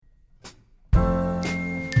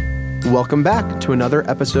Welcome back to another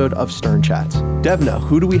episode of Stern Chats. Devna,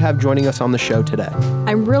 who do we have joining us on the show today?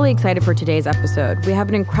 I'm really excited for today's episode. We have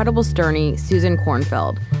an incredible Sternie, Susan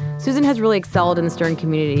Kornfeld. Susan has really excelled in the Stern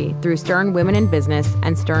community through Stern Women in Business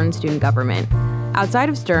and Stern Student Government. Outside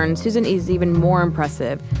of Stern, Susan is even more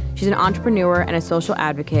impressive. She's an entrepreneur and a social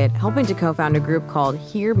advocate, helping to co-found a group called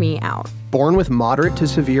Hear Me Out. Born with moderate to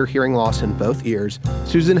severe hearing loss in both ears,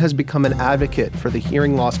 Susan has become an advocate for the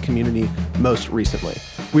hearing loss community most recently.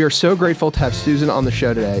 We are so grateful to have Susan on the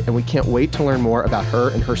show today, and we can't wait to learn more about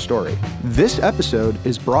her and her story. This episode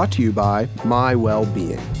is brought to you by My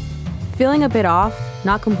Wellbeing. Feeling a bit off,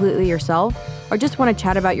 not completely yourself, or just want to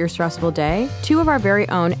chat about your stressful day? Two of our very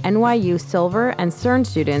own NYU Silver and Stern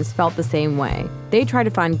students felt the same way. They tried to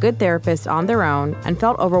find good therapists on their own and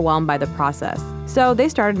felt overwhelmed by the process. So they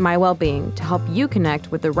started My Wellbeing to help you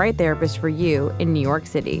connect with the right therapist for you in New York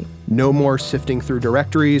City. No more sifting through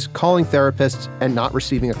directories, calling therapists and not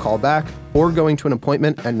receiving a call back, or going to an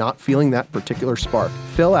appointment and not feeling that particular spark.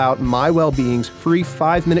 Fill out My Wellbeing's free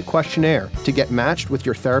 5-minute questionnaire to get matched with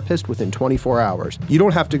your therapist within 24 hours. You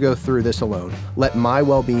don't have to go through this alone. Let My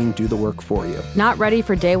Wellbeing do the work for you. Not ready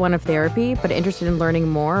for day one of therapy, but interested in learning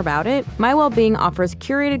more about it? My Wellbeing offers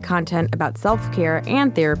curated content about self-care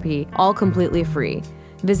and therapy, all completely free.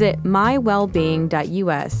 Visit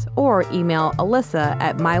mywellbeing.us or email Alyssa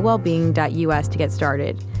at mywellbeing.us to get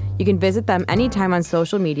started. You can visit them anytime on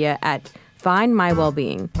social media at Find My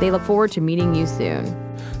Wellbeing. They look forward to meeting you soon.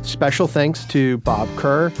 Special thanks to Bob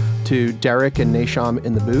Kerr, to Derek and Nasham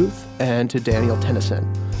in the booth, and to Daniel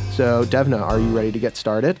Tennyson. So, Devna, are you ready to get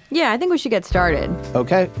started? Yeah, I think we should get started.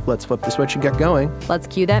 Okay, let's flip the switch and get going. Let's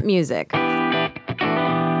cue that music.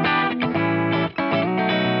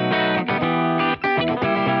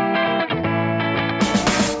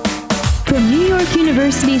 From New York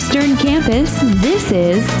University Stern Campus, this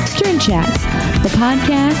is Stern Chats, the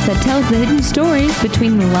podcast that tells the hidden stories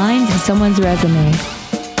between the lines of someone's resume.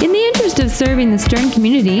 In the interest of serving the Stern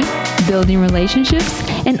community, building relationships,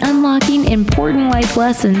 and unlocking important life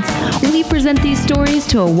lessons, we present these stories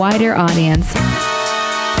to a wider audience.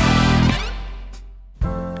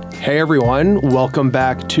 Hey everyone, welcome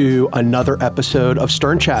back to another episode of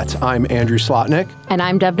Stern Chats. I'm Andrew Slotnick. And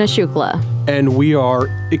I'm Devna Shukla. And we are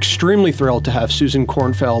extremely thrilled to have Susan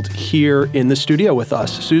Kornfeld here in the studio with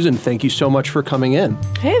us. Susan, thank you so much for coming in.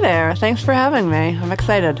 Hey there, thanks for having me. I'm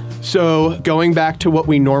excited. So, going back to what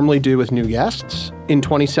we normally do with new guests, in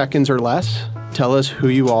 20 seconds or less, tell us who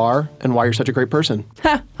you are and why you're such a great person.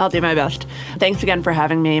 I'll do my best. Thanks again for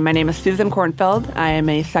having me. My name is Susan Kornfeld. I am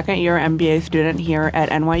a second-year MBA student here at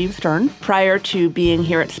NYU Stern. Prior to being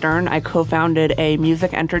here at Stern, I co-founded a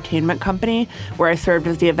music entertainment company where I served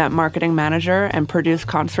as the event marketing manager and produced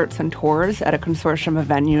concerts and tours at a consortium of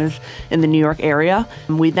venues in the New York area.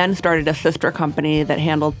 We then started a sister company that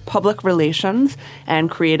handled public relations and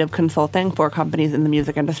creative consulting for companies in the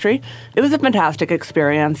music industry. It was a fantastic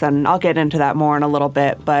experience, and I'll get into that more in a little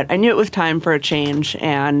bit, but I knew it was time for a change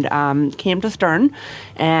and came to Stern,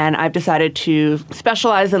 and I've decided to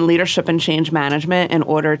specialize in leadership and change management in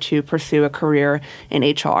order to pursue a career in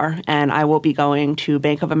HR, and I will be going to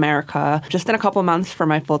Bank of America just in a couple months for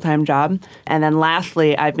my full-time job. And then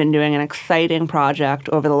lastly, I've been doing an exciting project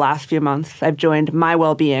over the last few months. I've joined My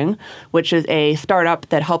Wellbeing, which is a startup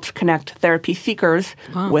that helps connect therapy seekers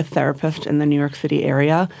with therapists in the New York City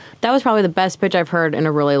area. That was probably the best pitch I've heard in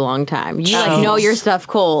a really long time. You know your stuff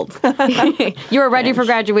cold. You were ready for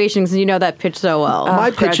graduation because you know that pitch so well.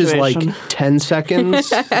 My pitch is like 10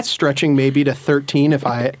 seconds, stretching maybe to 13 if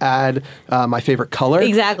I add my favorite color.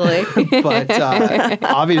 Exactly. But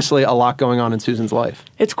obviously a lot going on in Susan's life.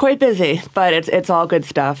 It's quite busy, but it's all good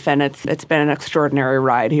stuff, and it's been an extraordinary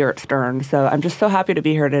ride here at Stern. So I'm just so happy to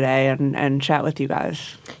be here today and chat with you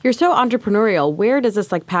guys. You're so entrepreneurial. Where does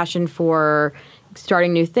this passion for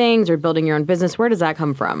starting new things or building your own business, where does that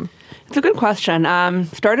come from? It's a good question.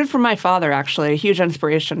 Started from my father, actually, a huge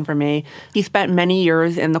inspiration for me. He spent many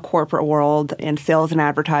years in the corporate world in sales and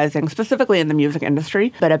advertising, specifically in the music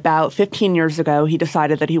industry. But about 15 years ago, he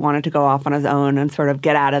decided that he wanted to go off on his own and sort of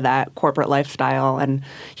get out of that corporate lifestyle. And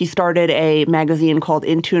he started a magazine called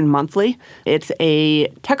Intune Monthly. It's a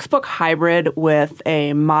textbook hybrid with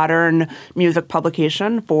a modern music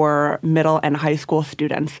publication for middle and high school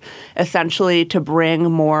students, essentially to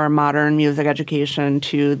bring more modern music education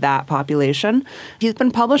to that population. He's been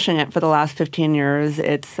publishing it for the last 15 years.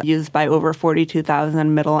 It's used by over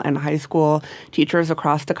 42,000 middle and high school teachers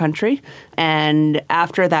across the country. And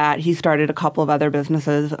after that, he started a couple of other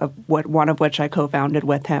businesses, one of which I co-founded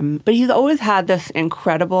with him. But he's always had this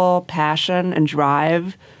incredible passion and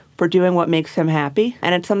drive for doing what makes him happy.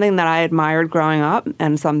 And it's something that I admired growing up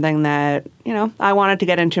and something that, I wanted to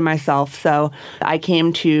get into myself. So I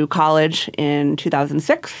came to college in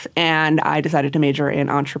 2006 and I decided to major in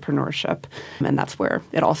entrepreneurship. And that's where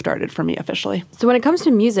it all started for me officially. So when it comes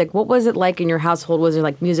to music, what was it like in your household? Was there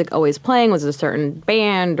like music always playing? Was it a certain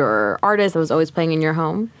band or artist that was always playing in your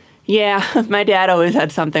home? Yeah, my dad always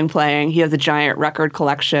had something playing. He has a giant record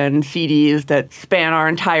collection, CDs that span our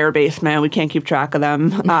entire basement. We can't keep track of them.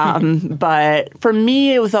 But for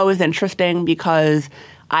me, it was always interesting because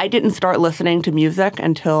I didn't start listening to music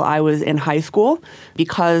until I was in high school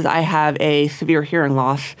because I have a severe hearing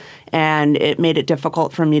loss, and it made it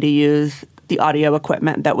difficult for me to use the audio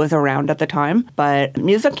equipment that was around at the time. But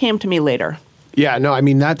music came to me later. Yeah, no, I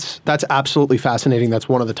mean, that's absolutely fascinating. That's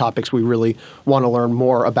one of the topics we really want to learn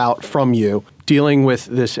more about from you. Dealing with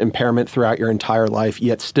this impairment throughout your entire life,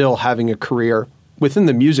 yet still having a career within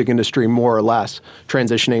the music industry, more or less,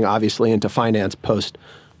 transitioning obviously into finance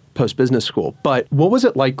post-business school. But what was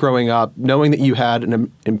it like growing up, knowing that you had an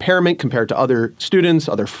impairment compared to other students,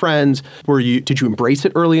 other friends? Did you embrace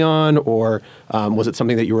it early on, or was it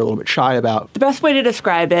something that you were a little bit shy about? The best way to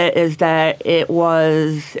describe it is that it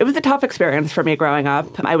was a tough experience for me growing up.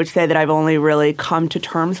 I would say that I've only really come to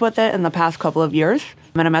terms with it in the past couple of years.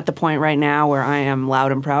 And I'm at the point right now where I am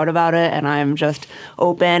loud and proud about it, and I'm just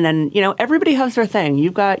open. And, everybody has their thing.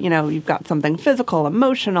 You've got something physical,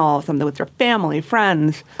 emotional, something with your family,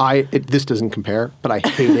 friends. This doesn't compare, but I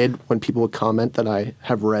hated when people would comment that I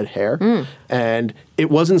have red hair. And it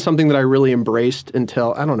wasn't something that I really embraced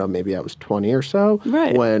until, I don't know, maybe I was 20 or so.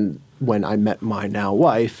 Right. When I met my now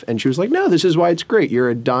wife, and she was like, no, this is why it's great. You're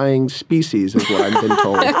a dying species is what I've been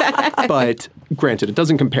told. But granted, it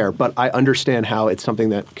doesn't compare, but I understand how it's something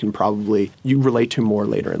that can probably you relate to more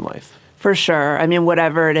later in life. For sure. I mean,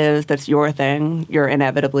 whatever it is that's your thing, you're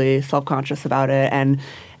inevitably self-conscious about it. And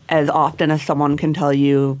as often as someone can tell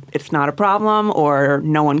you it's not a problem or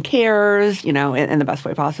no one cares, in the best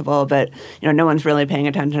way possible, but, no one's really paying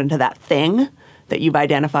attention to that thing that you've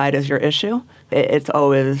identified as your issue, it's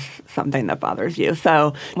always something that bothers you.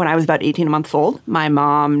 So when I was about 18 months old, my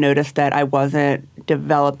mom noticed that I wasn't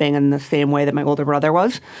developing in the same way that my older brother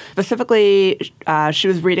was. Specifically, she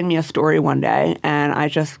was reading me a story one day, and I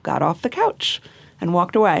just got off the couch and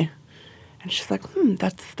walked away. And she's like,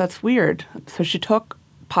 that's weird. So she took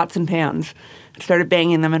pots and pans and started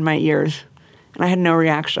banging them in my ears, and I had no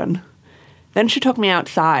reaction. Then she took me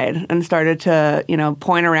outside and started to,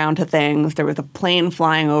 point around to things. There was a plane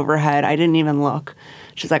flying overhead. I didn't even look.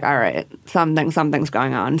 She's like, all right, something's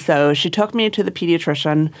going on. So she took me to the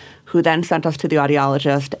pediatrician, who then sent us to the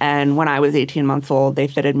audiologist. And when I was 18 months old, they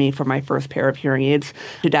fitted me for my first pair of hearing aids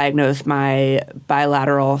to diagnose my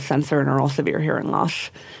bilateral sensorineural severe hearing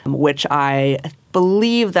loss, which I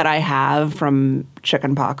believe that I have from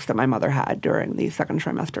chickenpox that my mother had during the second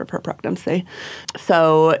trimester of her pregnancy.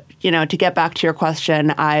 So, to get back to your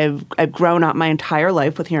question, I've grown up my entire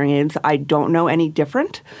life with hearing aids. I don't know any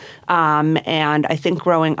different. And I think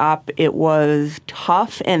growing up, it was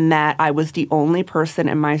tough in that I was the only person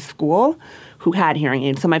in my school who had hearing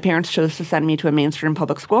aids. So my parents chose to send me to a mainstream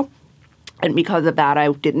public school. And because of that,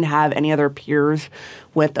 I didn't have any other peers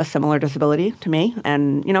with a similar disability to me.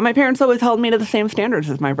 And, my parents always held me to the same standards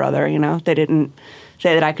as my brother. They didn't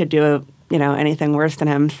say that I could do, anything worse than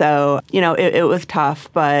him. So, it was tough.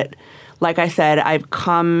 But like I said, I've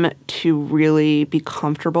come to really be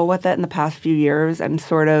comfortable with it in the past few years and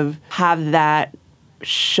sort of have that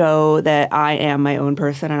show that I am my own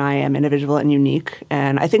person and I am individual and unique.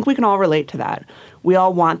 And I think we can all relate to that. We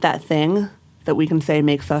all want that thing that we can say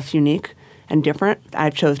makes us unique and different. I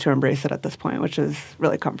chose to embrace it at this point, which is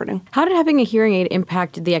really comforting. How did having a hearing aid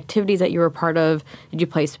impact the activities that you were a part of? Did you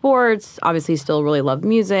play sports? Obviously, you still really love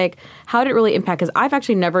music. How did it really impact? Because I've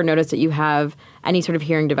actually never noticed that you have any sort of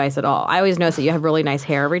hearing device at all. I always notice that you have really nice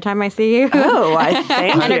hair every time I see you. Oh,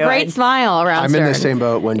 thank you. And a great smile around I'm Stern. in the same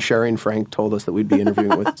boat. When Sherry and Frank told us that we'd be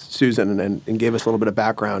interviewing with Susan and gave us a little bit of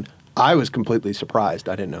background, I was completely surprised.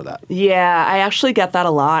 I didn't know that. Yeah, I actually get that a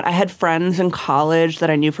lot. I had friends in college that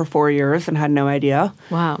I knew for 4 years and had no idea.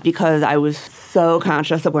 Wow. Because I was so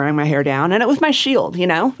conscious of wearing my hair down. And it was my shield,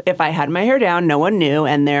 If I had my hair down, no one knew.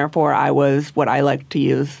 And therefore, I was what I like to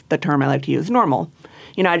use, the term I like to use, normal.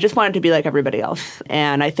 I just wanted to be like everybody else.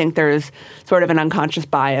 And I think there's sort of an unconscious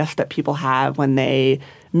bias that people have when they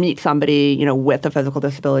meet somebody, with a physical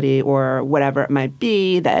disability or whatever it might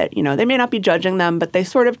be that, they may not be judging them, but they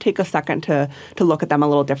sort of take a second to look at them a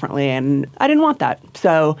little differently. And I didn't want that.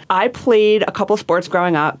 So I played a couple sports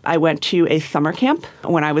growing up. I went to a summer camp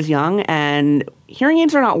when I was young, and hearing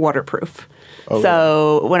aids are not waterproof.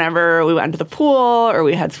 So whenever we went to the pool or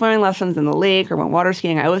we had swimming lessons in the lake or went water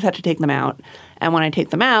skiing, I always had to take them out. And when I take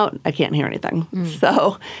them out, I can't hear anything.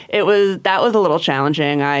 So that was a little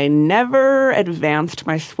challenging. I never advanced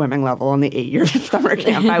my swimming level in the 8 years of summer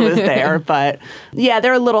camp I was there. But yeah,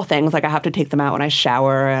 there are little things like I have to take them out when I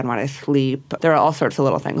shower and when I sleep. There are all sorts of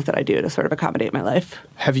little things that I do to sort of accommodate my life.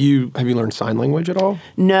 Have you learned sign language at all?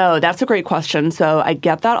 No, that's a great question. So I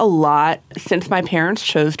get that a lot. Since my parents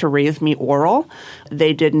chose to raise me oral,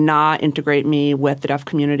 they did not integrate me with the deaf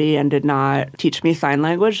community and did not teach me sign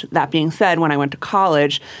language. That being said, when I went to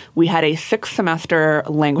college, we had a 6-semester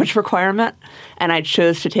language requirement, and I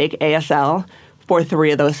chose to take ASL for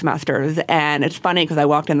 3 of those semesters. And it's funny because I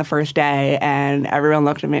walked in the first day and everyone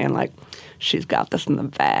looked at me and like, she's got this in the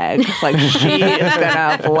bag. Like, she is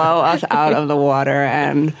going to blow us out of the water.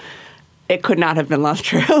 And it could not have been less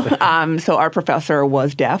true. So our professor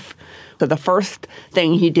was deaf. So the first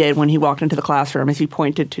thing he did when he walked into the classroom is he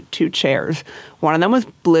pointed to 2 chairs. One of them was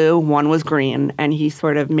blue, one was green, and he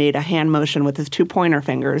sort of made a hand motion with his 2 pointer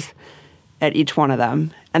fingers at each one of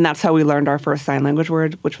them. And that's how we learned our first sign language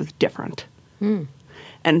word, which was different.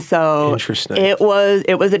 And so it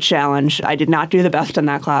was a challenge. I did not do the best in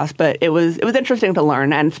that class, but it was interesting to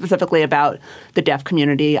learn, and specifically about the deaf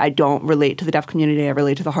community. I don't relate to the deaf community. I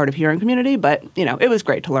relate to the hard of hearing community, but it was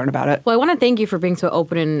great to learn about it. Well, I want to thank you for being so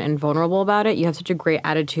open and vulnerable about it. You have such a great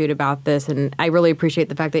attitude about this, and I really appreciate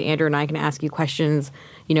the fact that Andrew and I can ask you questions,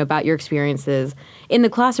 about your experiences. In the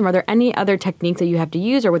classroom, are there any other techniques that you have to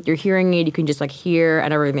use, or with your hearing aid you can just hear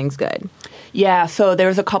and everything's good? Yeah, so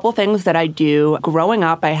there's a couple things that I do. Growing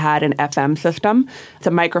up, I had an FM system. It's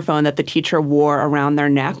a microphone that the teacher wore around their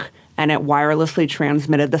neck, and it wirelessly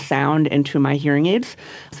transmitted the sound into my hearing aids.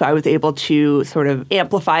 So I was able to sort of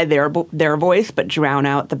amplify their voice, but drown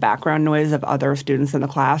out the background noise of other students in the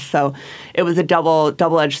class. So it was a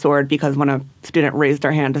double-edged sword, because when a student raised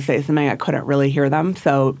their hand to say something, I couldn't really hear them.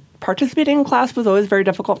 So participating in class was always very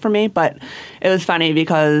difficult for me, but it was funny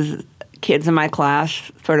because kids in my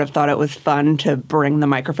class sort of thought it was fun to bring the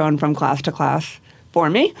microphone from class to class for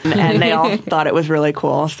me, and they all thought it was really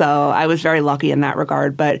cool. So I was very lucky in that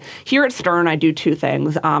regard. But here at Stern, I do 2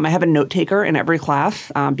 things. I have a note taker in every class.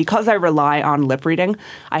 Because I rely on lip reading,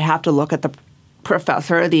 I have to look at the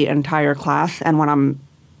professor the entire class, and when I'm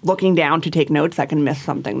looking down to take notes, I can miss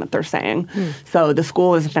something that they're saying. So the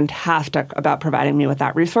school is fantastic about providing me with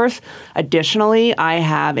that resource. Additionally, I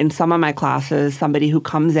have in some of my classes somebody who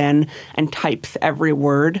comes in and types every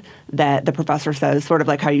word that the professor says, sort of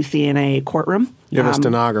like how you see in a courtroom. You have a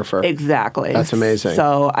stenographer. Exactly. That's amazing.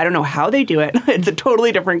 So I don't know how they do it. It's a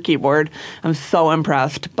totally different keyboard. I'm so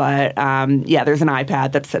impressed. But there's an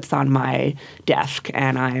iPad that sits on my desk,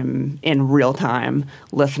 and I'm in real time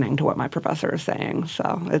listening to what my professor is saying.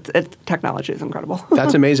 So technology is incredible.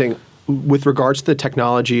 That's amazing. With regards to the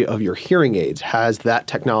technology of your hearing aids, has that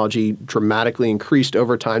technology dramatically increased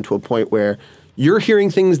over time to a point where you're hearing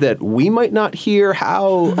things that we might not hear?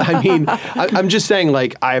 How? I mean, I'm just saying,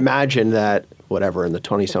 I imagine that whatever in the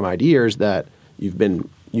 20-some-odd years that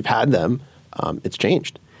you've had them, it's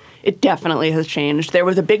changed. It definitely has changed. There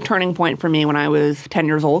was a big turning point for me when I was 10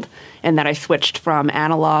 years old, and that I switched from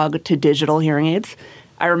analog to digital hearing aids.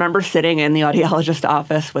 I remember sitting in the audiologist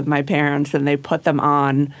office with my parents, and they put them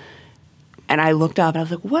on, and I looked up, and I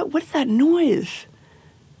was like, what's that noise?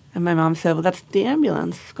 And my mom said, well, that's the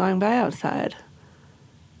ambulance going by outside.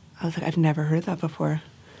 I was like, I've never heard that before.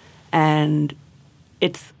 And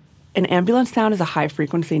an ambulance sound is a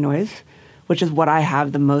high-frequency noise, which is what I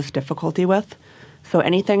have the most difficulty with. So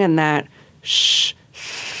anything in that sh,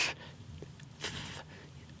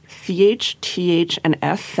 ch, th, and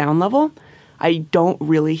s sound level, I don't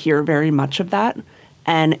really hear very much of that.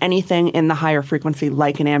 And anything in the higher frequency,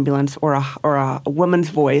 like an ambulance or a woman's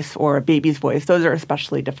voice or a baby's voice, those are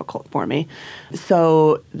especially difficult for me.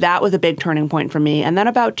 So that was a big turning point for me. And then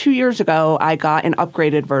about 2 years ago, I got an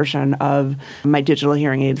upgraded version of my digital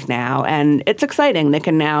hearing aids now. And it's exciting. They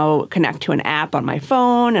can now connect to an app on my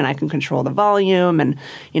phone, and I can control the volume. And,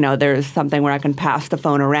 there's something where I can pass the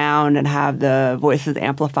phone around and have the voices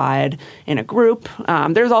amplified in a group.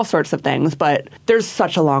 There's all sorts of things, but there's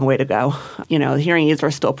such a long way to go. The hearing aids are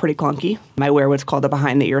still pretty clunky. I wear what's called a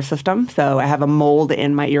behind-the-ear system. So I have a mold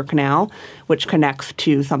in my ear canal, which connects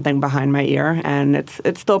to something behind my ear, and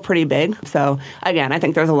it's still pretty big. So again, I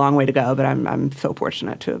think there's a long way to go, but I'm so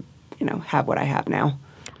fortunate to, have what I have now.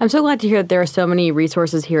 I'm so glad to hear that there are so many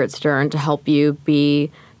resources here at Stern to help you be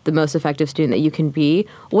the most effective student that you can be.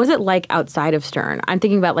 What was it like outside of Stern? I'm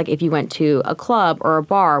thinking about like if you went to a club or a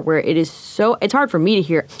bar where it's hard for me to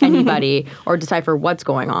hear anybody or decipher what's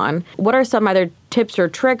going on. What are some other tips or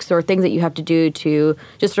tricks or things that you have to do to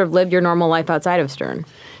just sort of live your normal life outside of Stern?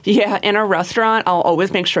 Yeah, in a restaurant, I'll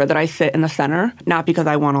always make sure that I sit in the center, not because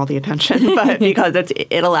I want all the attention, but because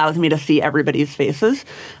it allows me to see everybody's faces.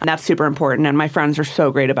 And that's super important. And my friends are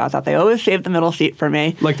so great about that. They always save the middle seat for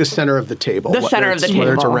me. Like the center of the table. The center of the table.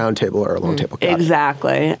 Whether it's a round table or a long table.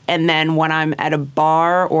 Exactly. And then when I'm at a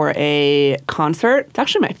bar or a concert, it's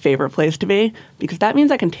actually my favorite place to be because that means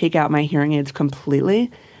I can take out my hearing aids completely.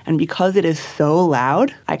 And because it is so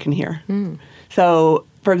loud, I can hear. So,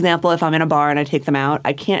 for example, if I'm in a bar and I take them out,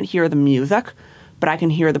 I can't hear the music, but I can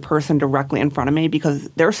hear the person directly in front of me because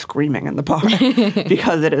they're screaming in the bar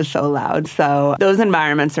because it is so loud. So those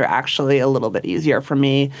environments are actually a little bit easier for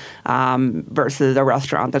me versus a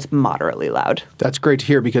restaurant that's moderately loud. That's great to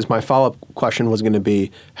hear because my follow-up question was going to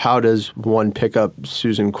be, how does one pick up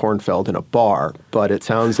Susan Kornfeld in a bar? But it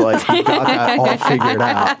sounds like you got that all figured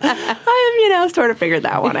out. I've, sort of figured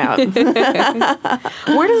that one out.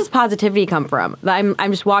 Where does this positivity come from? I'm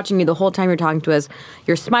just watching you the whole time you're talking to us.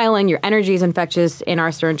 You're smiling. Your energy is infectious in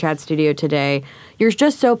our Stern Chat studio today. You're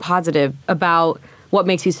just so positive about what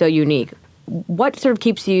makes you so unique. What sort of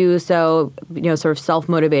keeps you so, sort of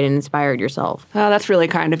self-motivated and inspired yourself? Oh, that's really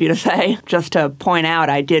kind of you to say. Just to point out,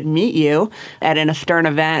 I did meet you at a Stern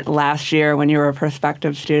event last year when you were a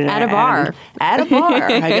prospective student. At a bar. At a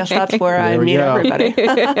bar. I guess that's where I meet everybody.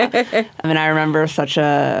 I remember such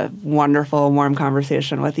a wonderful, warm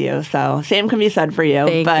conversation with you. So same can be said for you.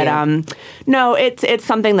 Thank you. No, it's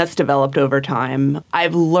something that's developed over time.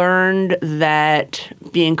 I've learned that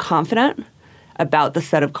being confident about the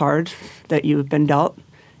set of cards that you've been dealt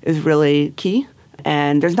is really key.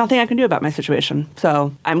 And there's nothing I can do about my situation.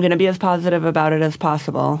 So I'm going to be as positive about it as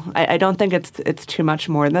possible. I don't think it's too much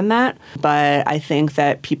more than that. But I think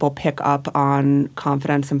that people pick up on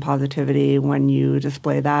confidence and positivity when you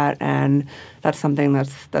display that. And that's something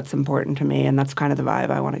that's important to me. And that's kind of the vibe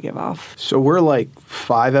I want to give off. So we're like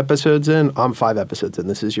 5 episodes in. I'm 5 episodes in.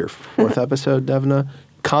 This is your 4th episode, Devna.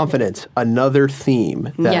 Confidence, another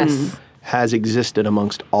theme that has existed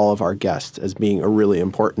amongst all of our guests as being a really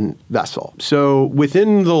important vessel. So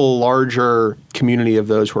within the larger community of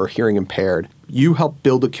those who are hearing impaired, you help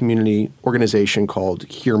build a community organization called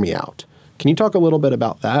Hear Me Out. Can you talk a little bit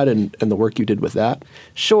about that and the work you did with that?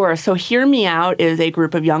 Sure. So Hear Me Out is a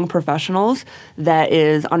group of young professionals that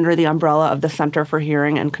is under the umbrella of the Center for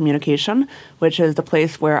Hearing and Communication, which is the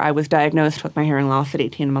place where I was diagnosed with my hearing loss at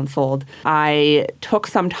 18 months old. I took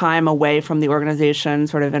some time away from the organization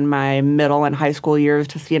sort of in my middle and high school years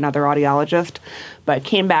to see another audiologist, but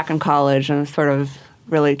came back in college and sort of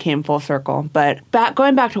really came full circle. But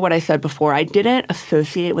going back to what I said before, I didn't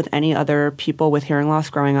associate with any other people with hearing loss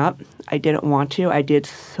growing up. I didn't want to. I did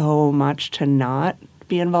so much to not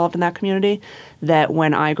be involved in that community that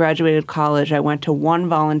when I graduated college, I went to one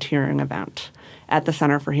volunteering event at the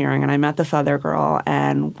Center for Hearing, and I met this other girl,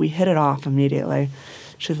 and we hit it off immediately.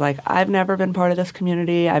 She's like, I've never been part of this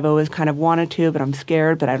community. I've always kind of wanted to, but I'm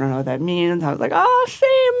scared, but I don't know what that means. I was like,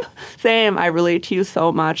 same. I relate to you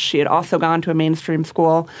so much. She had also gone to a mainstream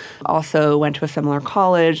school, also went to a similar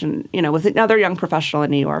college, and, was another young professional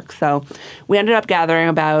in New York. So we ended up gathering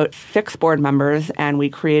about 6 board members, and we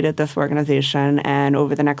created this organization. And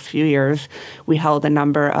over the next few years, we held a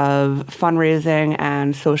number of fundraising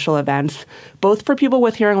and social events, both for people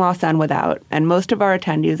with hearing loss and without. And most of our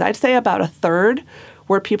attendees, I'd say about a third,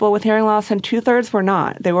 were people with hearing loss, and 2/3 were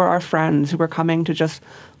not. They were our friends who were coming to just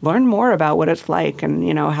learn more about what it's like and,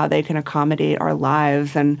 how they can accommodate our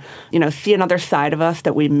lives and, see another side of us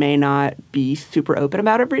that we may not be super open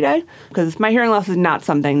about every day. Because my hearing loss is not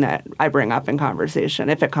something that I bring up in conversation.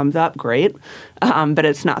 If it comes up, great, but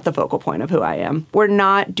it's not the focal point of who I am. We're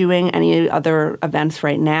not doing any other events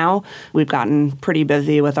right now. We've gotten pretty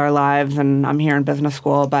busy with our lives, and I'm here in business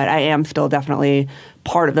school, but I am still definitely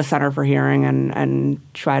part of the Center for Hearing and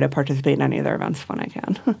try to participate in any of their events when I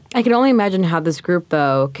can. I can only imagine how this group,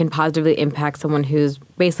 though, can positively impact someone who's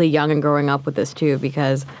basically young and growing up with this, too,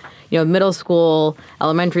 because, middle school,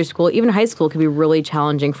 elementary school, even high school can be really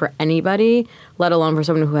challenging for anybody, let alone for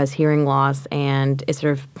someone who has hearing loss and is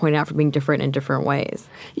sort of pointed out for being different in different ways.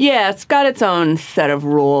 Yeah, it's got its own set of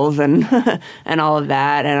rules and and all of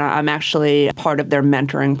that. And I'm actually part of their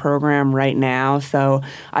mentoring program right now. So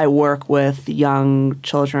I work with young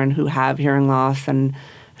children who have hearing loss, and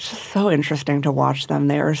it's just so interesting to watch them.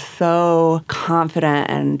 They are so confident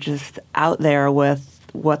and just out there with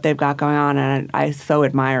what they've got going on, and I so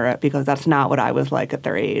admire it because that's not what I was like at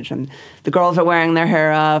their age. And the girls are wearing their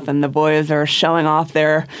hair up, and the boys are showing off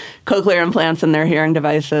their cochlear implants and their hearing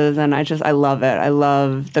devices, and I love it. I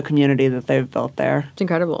love the community that they've built there. It's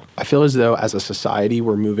incredible. I feel as though as a society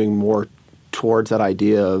we're moving more towards that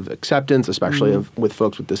idea of acceptance, especially with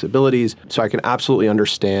folks with disabilities. So I can absolutely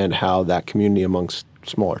understand how that community amongst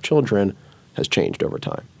smaller children has changed over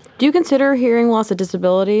time. Do you consider hearing loss a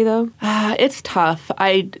disability, though? It's tough.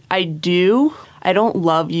 I do. I don't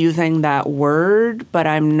love using that word, but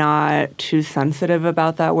I'm not too sensitive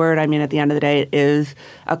about that word. I mean, at the end of the day, it is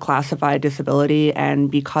a classified disability, and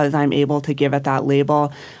because I'm able to give it that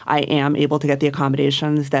label, I am able to get the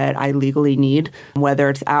accommodations that I legally need, whether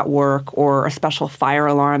it's at work or a special fire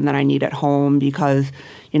alarm that I need at home because,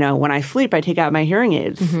 you know, when I sleep, I take out my hearing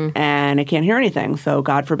aids and I can't hear anything. So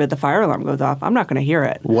God forbid the fire alarm goes off. I'm not going to hear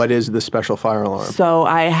it. What is the special fire alarm? So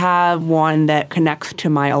I have one that connects to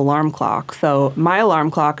my alarm clock. So my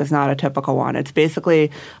alarm clock is not a typical one. It's basically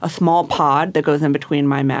a small pod that goes in between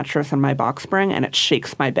my mattress and my box spring, and it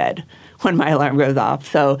shakes my bed when my alarm goes off.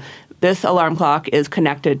 So this alarm clock is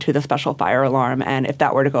connected to the special fire alarm, and if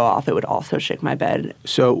that were to go off, it would also shake my bed.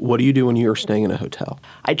 So what do you do when you're staying in a hotel?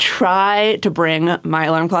 I try to bring my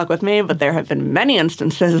alarm clock with me, but there have been many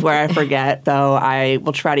instances where I forget, so I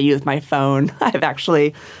will try to use my phone. I've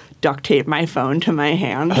actually duct tape my phone to my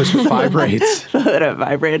hand. Oh, so it vibrates. So that it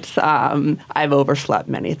vibrates. I've overslept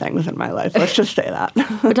many things in my life. Let's just say that.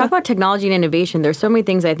 But talk about technology and innovation. There's so many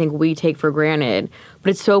things I think we take for granted,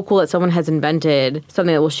 but it's so cool that someone has invented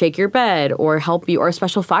something that will shake your bed or help you, or a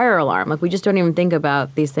special fire alarm. Like, we just don't even think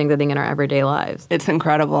about these things, I think, in our everyday lives. It's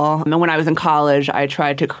incredible. And when I was in college, I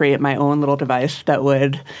tried to create my own little device that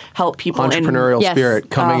would help people. Entrepreneurial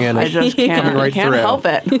spirit coming in. I just coming right can't through. help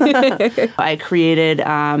it. I created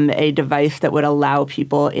a device that would allow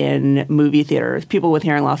people in movie theaters, people with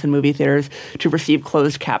hearing loss in movie theaters, to receive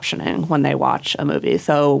closed captioning when they watch a movie.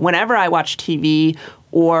 So whenever I watch TV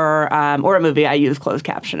or a movie, I use closed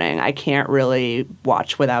captioning. I can't really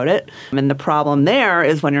watch without it. And the problem there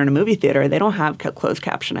is when you're in a movie theater, they don't have closed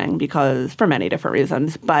captioning because for many different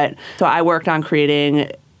reasons. But so I worked on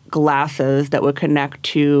creating glasses that would connect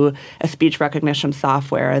to a speech recognition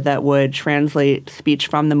software that would translate speech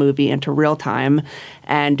from the movie into real time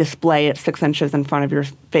and display it 6 inches in front of your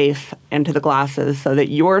face into the glasses so that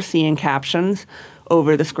you're seeing captions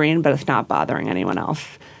over the screen, but it's not bothering anyone else.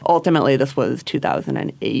 Ultimately, this was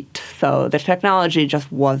 2008, so the technology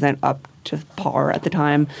just wasn't up to par at the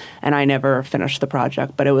time, and I never finished the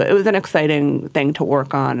project. But it was an exciting thing to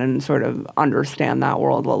work on and sort of understand that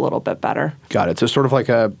world a little bit better. Got it. So sort of like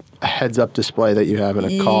a heads-up display that you have in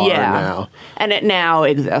a car now. And it now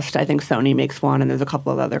exists. I think Sony makes one, and there's a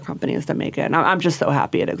couple of other companies that make it. And I'm just so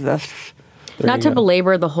happy it exists. Not to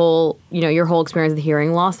belabor the whole, your whole experience with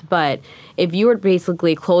hearing loss, but if you were to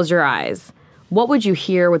basically close your eyes, what would you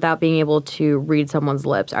hear without being able to read someone's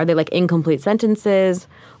lips? Are they like incomplete sentences,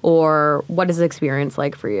 or what is the experience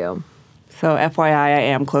like for you? So FYI, I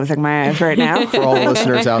am closing my eyes right now. For all the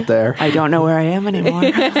listeners out there. I don't know where I am anymore.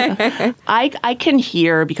 I can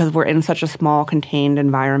hear because we're in such a small, contained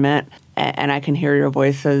environment, and I can hear your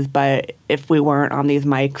voices, but if we weren't on these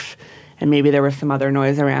mics, and maybe there was some other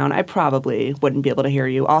noise around, I probably wouldn't be able to hear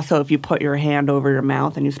you. Also, if you put your hand over your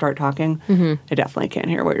mouth and you start talking, I definitely can't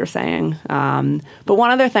hear what you're saying. But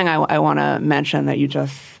one other thing I want to mention that you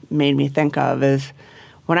just made me think of is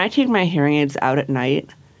when I take my hearing aids out at night,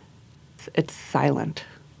 it's silent.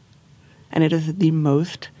 And it is the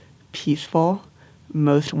most peaceful,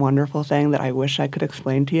 most wonderful thing that I wish I could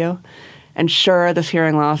explain to you. And sure, this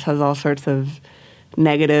hearing loss has all sorts of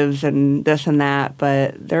negatives and this and that,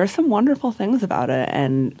 but there are some wonderful things about it,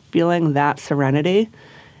 and feeling that serenity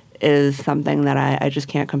is something that I just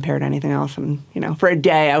can't compare to anything else. And, for a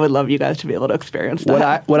day, I would love you guys to be able to experience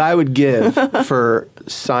that. What I would give for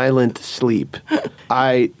silent sleep,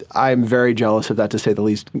 I'm very jealous of that, to say the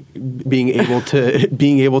least. Being able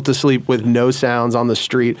to sleep with no sounds on the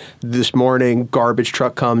street. This morning, garbage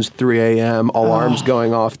truck comes 3 a.m., alarms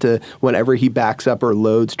going off to whenever he backs up or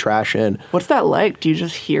loads trash in. What's that like? Do you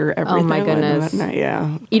just hear everything? Oh my goodness.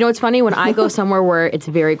 Yeah. It's funny, when I go somewhere where it's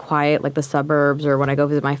very quiet, like the suburbs, or when I go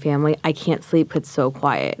visit my family, I can't sleep. It's so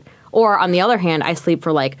quiet. Or on the other hand, I sleep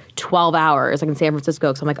for like 12 hours, like in San Francisco,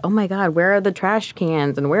 because I'm like, oh my God, where are the trash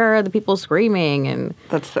cans and where are the people screaming? And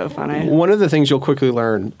that's so funny. One of the things you'll quickly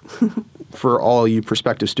learn for all you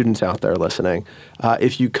prospective students out there listening,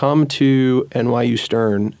 if you come to NYU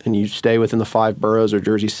Stern and you stay within the 5 boroughs or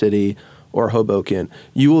Jersey City or Hoboken,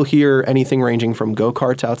 you will hear anything ranging from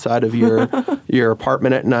go-karts outside of your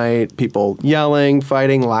apartment at night, people yelling,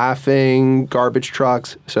 fighting, laughing, garbage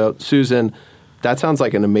trucks. So, Susan, That sounds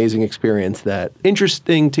like an amazing experience that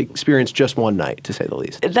interesting to experience just one night, to say the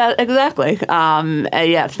least. Exactly.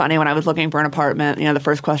 Yeah, it's funny. When I was looking for an apartment, the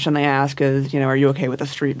first question they ask is, are you okay with the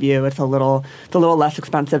street view? It's a little less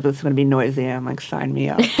expensive. It's going to be noisy. I'm like, sign me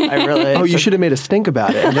up. I really. Oh, you should have made a stink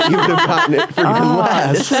about it, and then you would have gotten it for even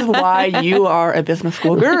less. This is why you are a business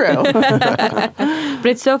school guru. But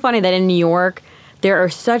it's so funny that in New York, there are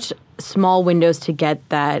such small windows to get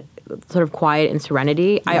that sort of quiet and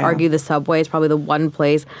serenity. Yeah. I argue the subway is probably the one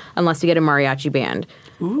place, unless you get a mariachi band.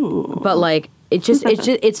 Ooh. But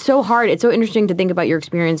it's so hard. It's so interesting to think about your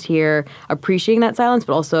experience here, appreciating that silence,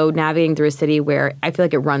 but also navigating through a city where I feel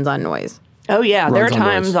like it runs on noise. Oh, yeah. There are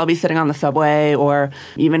times I'll be sitting on the subway or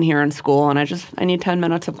even here in school, and I need 10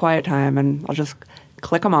 minutes of quiet time, and I'll just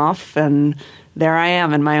click them off, and there I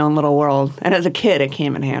am in my own little world. And as a kid, it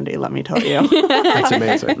came in handy, let me tell you. That's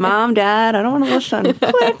amazing. Mom, Dad, I don't want to listen.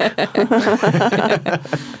 Click.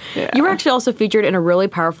 Yeah. You were actually also featured in a really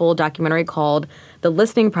powerful documentary called The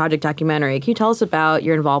Listening Project documentary. Can you tell us about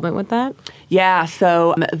your involvement with that? Yeah,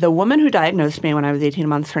 so the woman who diagnosed me when I was 18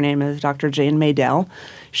 months, her name is Dr. Jane Maydell.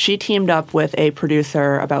 She teamed up with a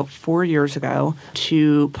producer about 4 years ago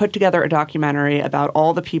to put together a documentary about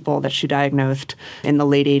all the people that she diagnosed in the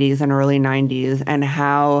late 80s and early 90s and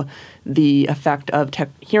how the effect of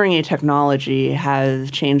hearing aid technology has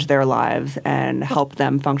changed their lives and helped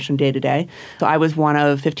them function day to day. So I was one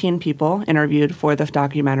of 15 people interviewed for this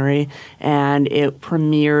documentary, and it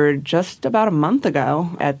premiered just about a month ago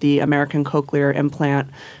at the American Cochlear Implant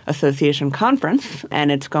Association conference,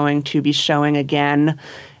 and it's going to be showing again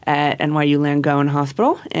at NYU Langone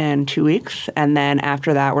Hospital in 2 weeks. And then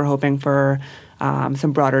after that, we're hoping for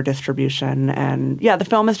some broader distribution. And yeah, the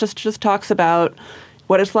film is just talks about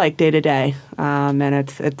what it's like day to day. And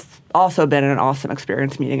it's also been an awesome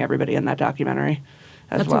experience meeting everybody in that documentary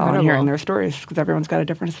as well, and hearing their stories, because everyone's got a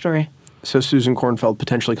different story. So Susan Kornfeld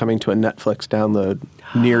potentially coming to a Netflix download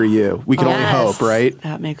near you. We can only hope, right?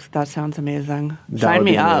 That sounds amazing. Sign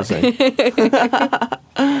me up.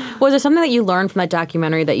 Was there something that you learned from that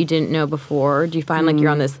documentary that you didn't know before? Do you find like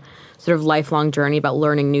you're on this sort of lifelong journey about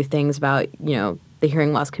learning new things about, the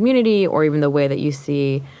hearing loss community or even the way that you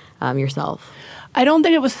see yourself? I don't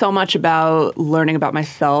think it was so much about learning about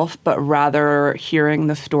myself, but rather hearing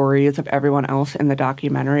the stories of everyone else in the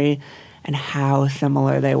documentary and how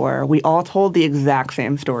similar they were. We all told the exact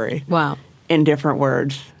same story. Wow. In different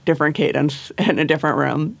words, different cadence, in a different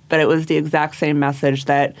room. But it was the exact same message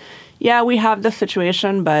that, yeah, we have this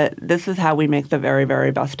situation, but this is how we make the very,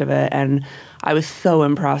 very best of it. And I was so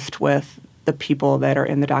impressed with the people that are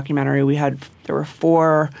in the documentary. There were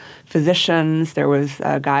 4 physicians. There was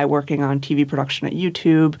a guy working on TV production at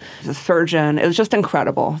YouTube. There was a surgeon. It was just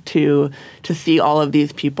incredible to see all of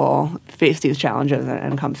these people face these challenges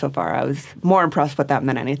and come so far. I was more impressed with them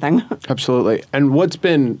than anything. Absolutely. And what's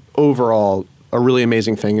been overall a really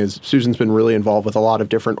amazing thing is Susan's been really involved with a lot of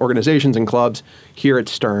different organizations and clubs here at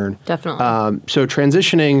Stern. Definitely. So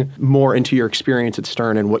transitioning more into your experience at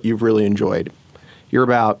Stern and what you've really enjoyed. You're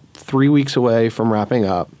about 3 weeks away from wrapping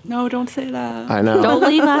up. No, don't say that. I know. Don't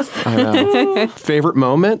leave us. I know. Favorite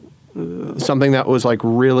moment? Something that was that's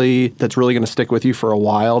really going to stick with you for a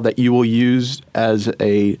while that you will use as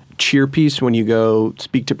a cheer piece when you go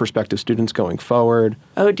speak to prospective students going forward?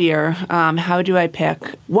 Oh, dear. How do I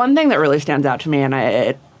pick? One thing that really stands out to me, and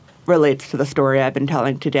it relates to the story I've been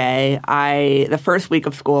telling today. The first week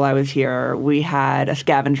of school I was here, we had a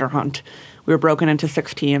scavenger hunt. We were broken into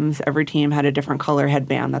 6 teams. Every team had a different color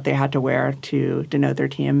headband that they had to wear to denote their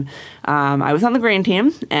team. I was on the green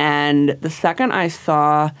team, and the second I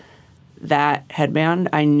saw that headband,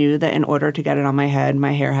 I knew that in order to get it on my head,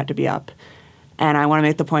 my hair had to be up. And I want to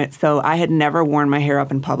make the point, so I had never worn my hair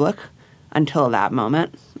up in public until that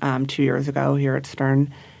moment, 2 years ago here at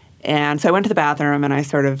Stern. And so I went to the bathroom and I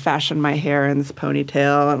sort of fashioned my hair in this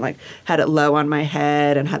ponytail and had it low on my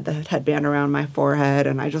head and had the headband around my forehead.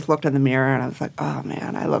 And I just looked in the mirror and I was like, oh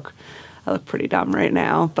man, I look pretty dumb right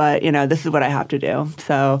now. But, this is what I have to do.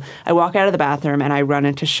 So I walk out of the bathroom and I run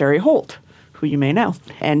into Sherry Holt, who you may know.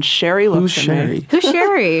 And Sherry looks at me. Who's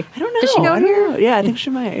Sherry? I don't know. Does she go here? Yeah, I think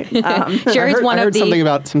she might. Sherry's I heard something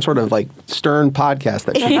about some sort of Stern podcast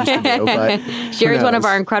that she used to do. But Sherry's one of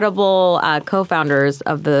our incredible co-founders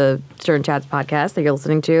of the Stern Chats podcast that you're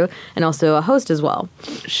listening to, and also a host as well.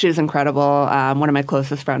 She's incredible. One of my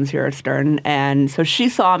closest friends here at Stern. And so she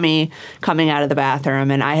saw me coming out of the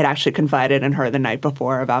bathroom, and I had actually confided in her the night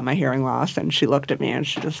before about my hearing loss. And she looked at me and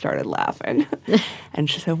she just started laughing. And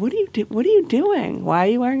she said, What are you doing? Why are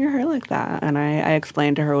you wearing your hair like that? And I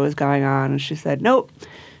explained to her what was going on, and she said, nope.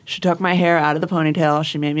 She took my hair out of the ponytail.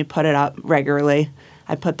 She made me put it up regularly.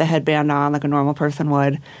 I put the headband on like a normal person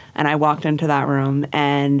would, and I walked into that room,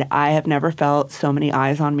 and I have never felt so many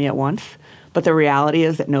eyes on me at once. But the reality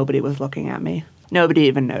is that nobody was looking at me. Nobody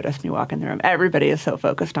even noticed me walk in the room. Everybody is so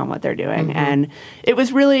focused on what they're doing. Mm-hmm. And it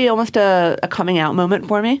was really almost a coming out moment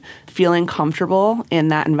for me, feeling comfortable in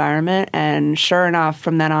that environment. And sure enough,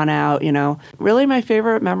 from then on out, really my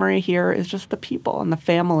favorite memory here is just the people and the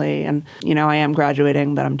family. And, I am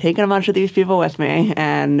graduating, but I'm taking a bunch of these people with me.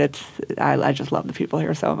 And I just love the people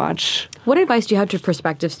here so much. What advice do you have to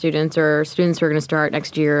prospective students or students who are going to start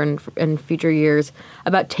next year and future years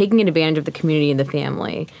about taking advantage of the community and the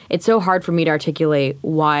family? It's so hard for me to articulate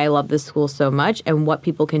why I love this school so much and what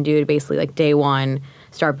people can do to basically, like, day one,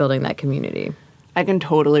 start building that community. I can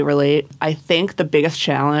totally relate. I think the biggest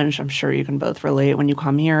challenge, I'm sure you can both relate when you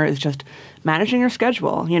come here, is just managing your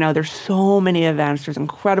schedule. There's so many events. There's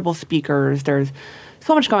incredible speakers. There's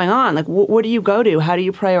so much going on. Like, what do you go to? How do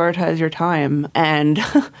you prioritize your time? And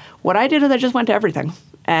what I did is I just went to everything.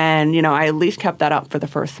 And, I at least kept that up for the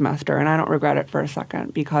first semester, and I don't regret it for a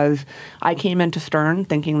second because I came into Stern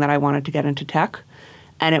thinking that I wanted to get into tech,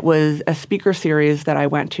 and it was a speaker series that I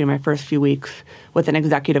went to my first few weeks with an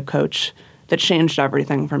executive coach that changed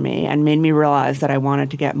everything for me and made me realize that I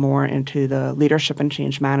wanted to get more into the leadership and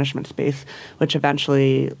change management space, which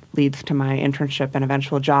eventually leads to my internship and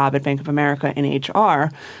eventual job at Bank of America in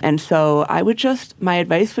HR. And so my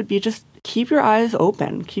advice would be just keep your eyes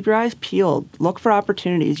open, keep your eyes peeled, look for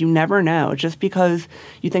opportunities. You never know. Just because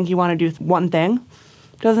you think you want to do one thing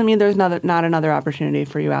doesn't mean there's not another opportunity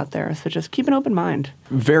for you out there. So just keep an open mind.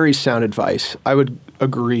 Very sound advice. I would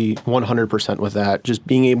agree 100% with that. Just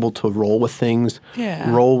being able to roll with things,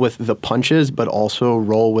 roll with the punches, but also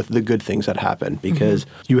roll with the good things that happen. Because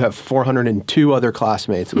you have 402 other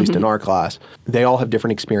classmates, at least in our class. They all have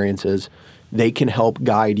different experiences. They can help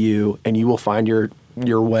guide you, and you will find your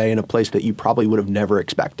way in a place that you probably would have never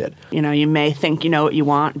expected. You may think you know what you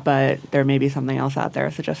want, but there may be something else out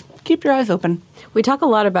there. So just keep your eyes open. We talk a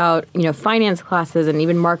lot about, finance classes and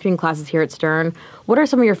even marketing classes here at Stern. What are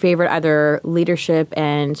some of your favorite either leadership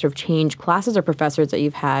and sort of change classes or professors that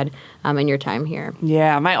you've had in your time here?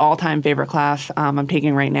 Yeah, my all-time favorite class I'm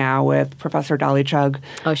taking right now with Professor Dolly Chugg.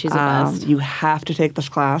 Oh, she's the best. You have to take this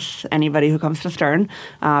class, anybody who comes to Stern.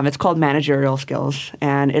 It's called Managerial Skills,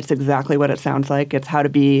 and it's exactly what it sounds like. It's how to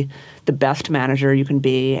be the best manager you can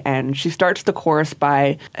be. And she starts the course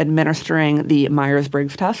by administering the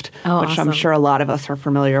Myers-Briggs test, which awesome. I'm sure a lot of us are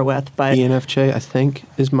familiar with. But ENFJ, I think,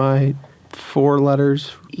 is my 4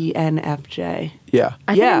 letters. ENFJ. Yeah.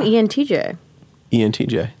 I think I'm ENTJ.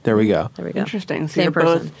 ENTJ. There we go. There we go. Interesting. So Same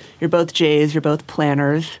person. You're both J's, you're both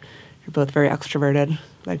planners, you're both very extroverted,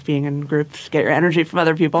 like being in groups, get your energy from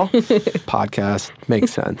other people. Podcast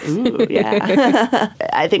makes sense. Ooh, yeah.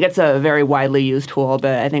 I think it's a very widely used tool,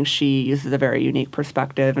 but I think she uses a very unique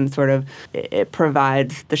perspective and sort of it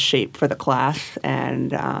provides the shape for the class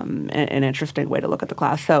and an interesting way to look at the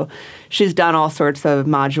class. So she's done all sorts of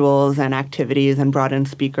modules and activities and brought in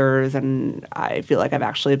speakers, and I feel like I've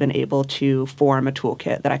actually been able to form a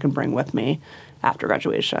toolkit that I can bring with me after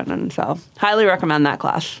graduation. And so highly recommend that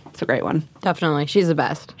class. It's a great one. Definitely. She's the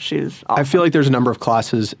best. She's awesome. I feel like there's a number of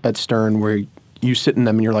classes at Stern where you sit in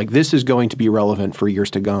them and you're like, this is going to be relevant for years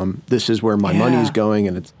to come. This is where my money is going,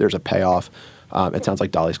 and there's a payoff. It sounds like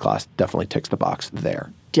Dolly's class definitely ticks the box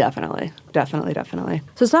there. Definitely.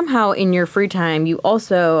 So somehow in your free time, you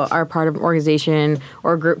also are part of an organization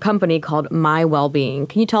or a group company called My Wellbeing.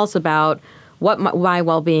 Can you tell us about what My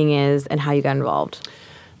Wellbeing is and how you got involved?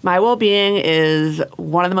 My Wellbeing is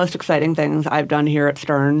one of the most exciting things I've done here at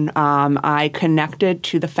Stern. I connected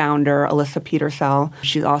to the founder, Alyssa Petersell.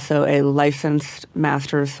 She's also a licensed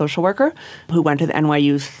master's social worker who went to the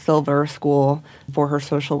NYU Silver School for her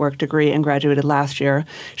social work degree and graduated last year.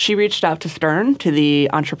 She reached out to Stern, to the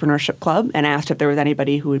Entrepreneurship Club, and asked if there was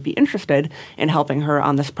anybody who would be interested in helping her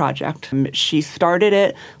on this project. She started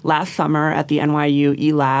it last summer at the NYU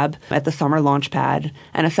eLab at the Summer Launchpad,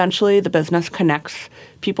 and essentially the business connects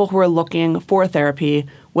people who are looking for therapy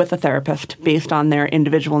with a therapist based on their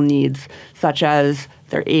individual needs, such as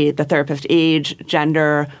the therapist's age,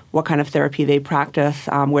 gender, what kind of therapy they practice,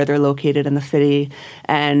 where they're located in the city.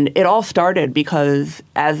 And it all started because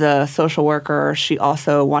as a social worker, she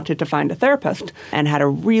also wanted to find a therapist and had a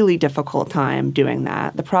really difficult time doing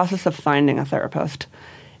that. The process of finding a therapist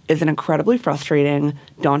is an incredibly frustrating,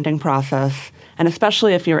 daunting process, and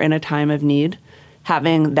especially if you're in a time of need,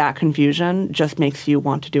 having that confusion just makes you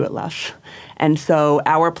want to do it less. And so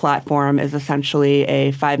our platform is essentially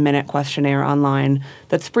a 5-minute questionnaire online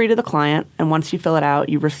that's free to the client. And once you fill it out,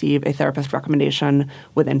 you receive a therapist recommendation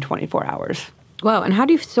within 24 hours. Wow. And how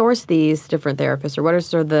do you source these different therapists, or what are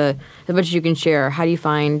sort of as much as you can share? How do you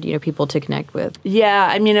find, people to connect with? Yeah,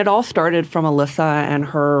 I mean, it all started from Alyssa and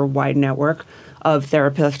her wide network of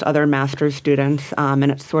therapists, other master's students, and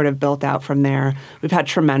it's sort of built out from there. We've had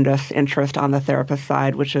tremendous interest on the therapist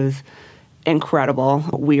side, which is incredible.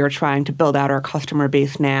 We are trying to build out our customer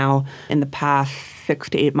base now. In the past 6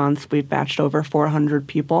 to 8 months, we've matched over 400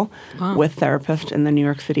 people with therapists in the New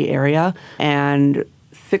York City area, and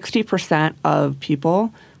 60% of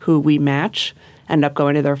people who we match end up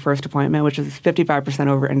going to their first appointment, which is 55%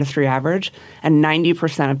 over industry average, and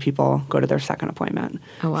 90% of people go to their second appointment.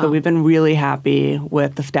 Oh, wow. So we've been really happy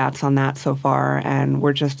with the stats on that so far, and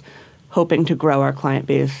we're just hoping to grow our client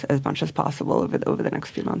base as much as possible over the next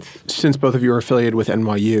few months. Since both of you are affiliated with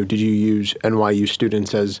NYU, did you use NYU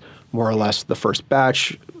students as more or less the first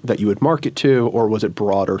batch that you would market to, or was it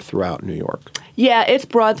broader throughout New York? Yeah, it's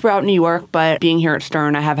broad throughout New York, but being here at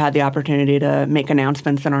Stern, I have had the opportunity to make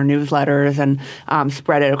announcements in our newsletters and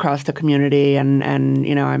spread it across the community, and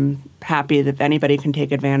I'm happy that anybody can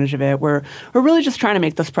take advantage of it. We're really just trying to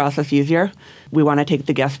make this process easier. We want to take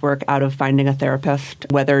the guesswork out of finding a therapist,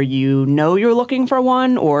 whether you know you're looking for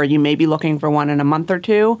one, or you may be looking for one in a month or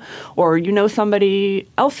two, or you know somebody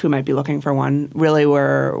else who might be looking for one. Really,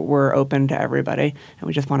 we're open to everybody, and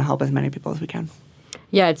we just want to help as many people as we can.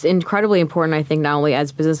 Yeah, it's incredibly important, I think, not only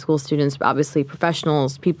as business school students, but obviously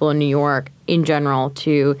professionals, people in New York in general,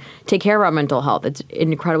 to take care of our mental health. It's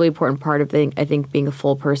an incredibly important part of, I think, being a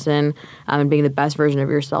full person and being the best version of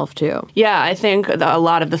yourself, too. Yeah, I think a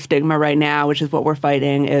lot of the stigma right now, which is what we're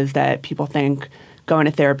fighting, is that people think going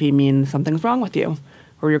to therapy means something's wrong with you,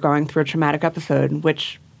 or you're going through a traumatic episode,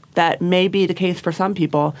 which that may be the case for some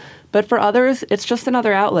people. But for others, it's just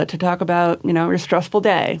another outlet to talk about, your stressful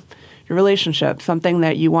day, your relationship, something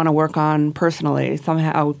that you want to work on personally,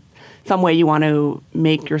 somehow, some way you want to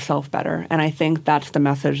make yourself better. And I think that's the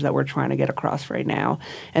message that we're trying to get across right now,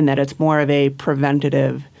 and that it's more of a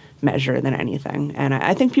preventative measure than anything. And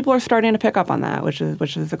I think people are starting to pick up on that, which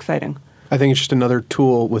is exciting. I think it's just another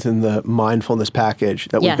tool within the mindfulness package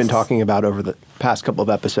that we've been talking about over the past couple of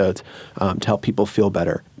episodes to help people feel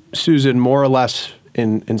better. Susan, more or less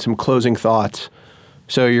in some closing thoughts,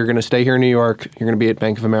 so you're going to stay here in New York, you're going to be at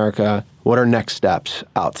Bank of America. What are next steps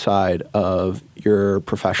outside of your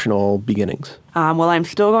professional beginnings? Well, I'm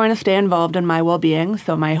still going to stay involved in my well-being,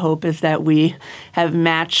 so my hope is that we have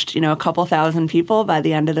matched, a couple thousand people by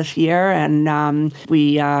the end of this year, and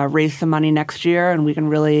we raise some money next year, and we can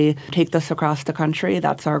really take this across the country.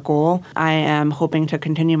 That's our goal. I am hoping to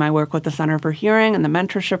continue my work with the Center for Hearing and the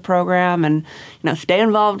mentorship program, and stay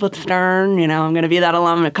involved with Stern. I'm going to be that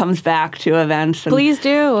alum that comes back to events. And, please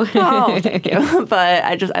do. Oh, thank you. But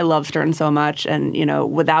I love Stern so much, and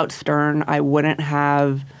without Stern, I wouldn't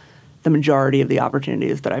have the majority of the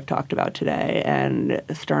opportunities that I've talked about today. And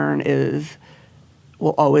Stern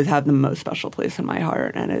will always have the most special place in my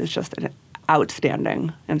heart, and it is just an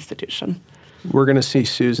outstanding institution. We're going to see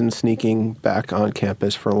Susan sneaking back on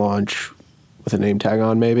campus for lunch with a name tag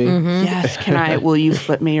on, maybe? Mm-hmm. Yes. Will you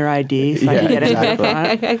flip me your ID so I can get it in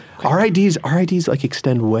front? Our IDs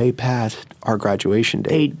extend way past our graduation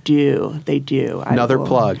date. They do. Another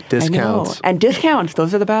plug, discounts. And discounts,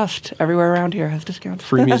 those are the best. Everywhere around here has discounts.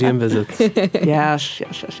 Free museum visits. Yes.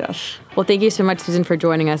 Well, thank you so much, Susan, for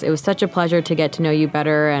joining us. It was such a pleasure to get to know you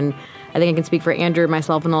better, and I think I can speak for Andrew,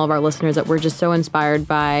 myself, and all of our listeners that we're just so inspired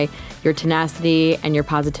by your tenacity and your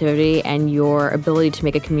positivity and your ability to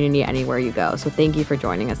make a community anywhere you go. So thank you for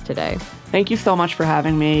joining us today. Thank you so much for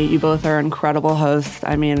having me. You both are incredible hosts.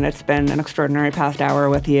 I mean, it's been an extraordinary past hour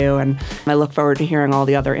with you, and I look forward to hearing all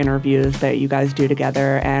the other interviews that you guys do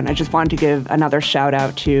together. And I just wanted to give another shout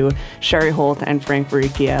out to Sherry Holt and Frank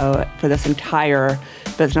Baricchio for this entire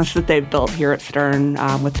business that they've built here at Stern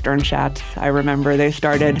with Stern Chats. I remember they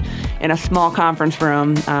started in a small conference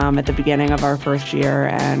room at the beginning of our first year,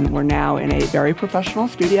 and we're now in a very professional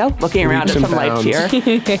studio, looking around at some lights here,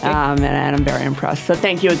 and I'm very impressed. So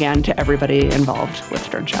thank you again to everybody involved with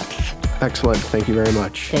Stern Chats. Excellent. Thank you very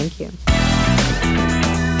much. Thank you.